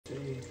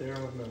there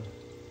on the,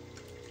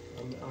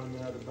 I'm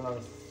at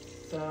about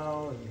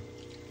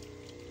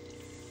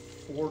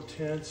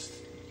 1,004/10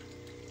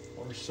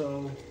 or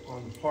so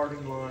on the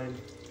parting line,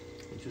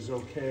 which is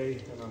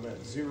okay, and I'm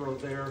at 0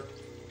 there.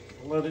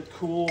 I'll let it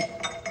cool.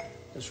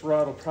 This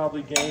rod will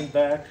probably gain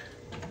back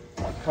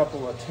a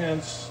couple of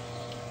tenths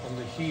from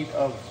the heat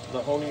of the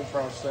honing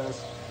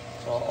process.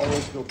 So I'll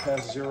always go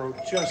past 0,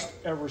 just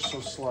ever so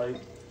slight,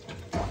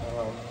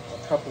 a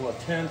couple of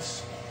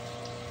tenths,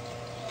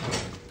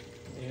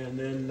 and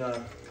then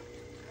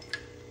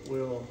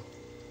we'll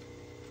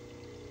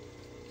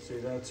see,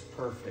 that's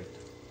perfect.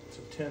 It's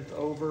a tenth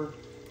over,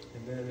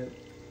 and then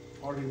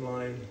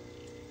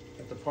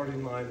at the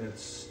parting line,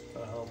 it's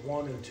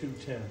 1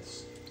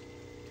 2/10.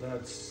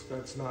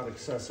 That's not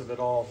excessive at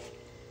all,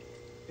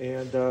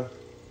 and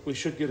we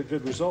should get a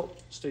good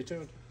result. Stay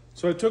tuned.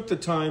 So I took the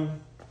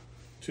time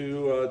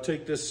to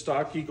take this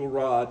stock Eagle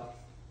rod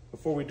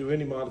before we do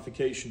any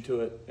modification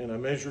to it, and I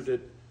measured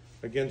it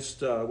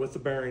against with the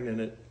bearing in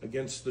it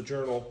against the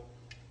journal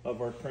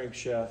of our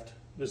crankshaft.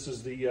 This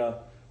is the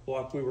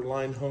block we were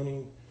line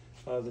honing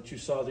that you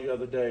saw the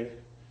other day,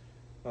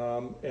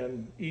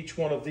 and each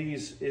one of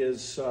these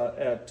is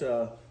at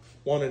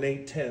 1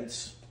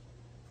 8/10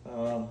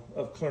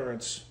 of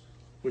clearance,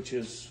 which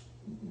is,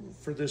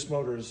 for this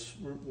motor,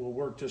 will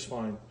work just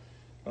fine.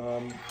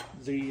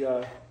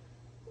 The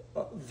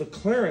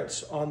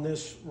clearance on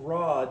this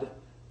rod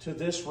to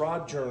this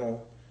rod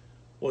journal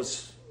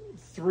was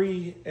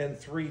 3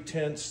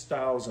 3/10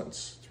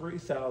 thousandths, 3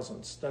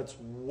 thousandths. That's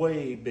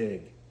way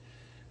big,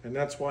 and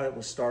that's why it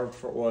was starved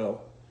for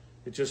oil.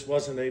 It just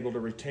wasn't able to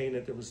retain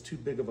it. It was too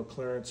big of a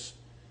clearance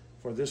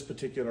for this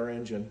particular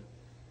engine,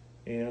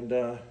 and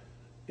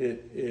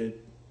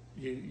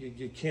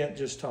you can't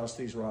just toss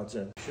these rods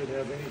in. Should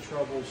have any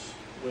troubles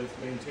with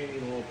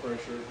maintaining oil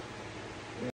pressure,